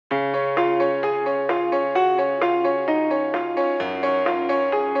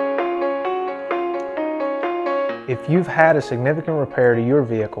If you've had a significant repair to your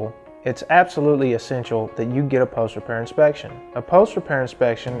vehicle, it's absolutely essential that you get a post-repair inspection. A post-repair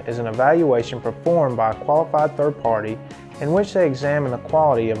inspection is an evaluation performed by a qualified third party in which they examine the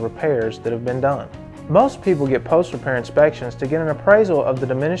quality of repairs that have been done. Most people get post-repair inspections to get an appraisal of the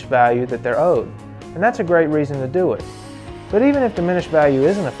diminished value that they're owed, and that's a great reason to do it. But even if diminished value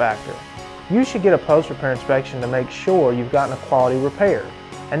isn't a factor, you should get a post-repair inspection to make sure you've gotten a quality repair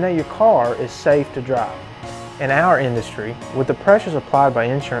and that your car is safe to drive. In our industry, with the pressures applied by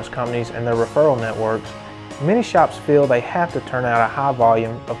insurance companies and their referral networks, many shops feel they have to turn out a high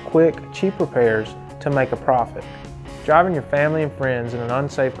volume of quick, cheap repairs to make a profit. Driving your family and friends in an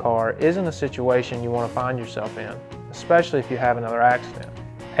unsafe car isn't a situation you want to find yourself in, especially if you have another accident.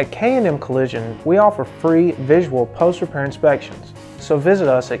 At K&M Collision, we offer free visual post-repair inspections, so visit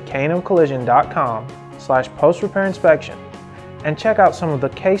us at knmcollision.com/post-repair-inspection and check out some of the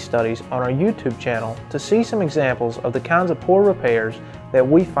case studies on our YouTube channel to see some examples of the kinds of poor repairs that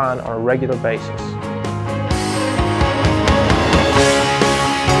we find on a regular basis.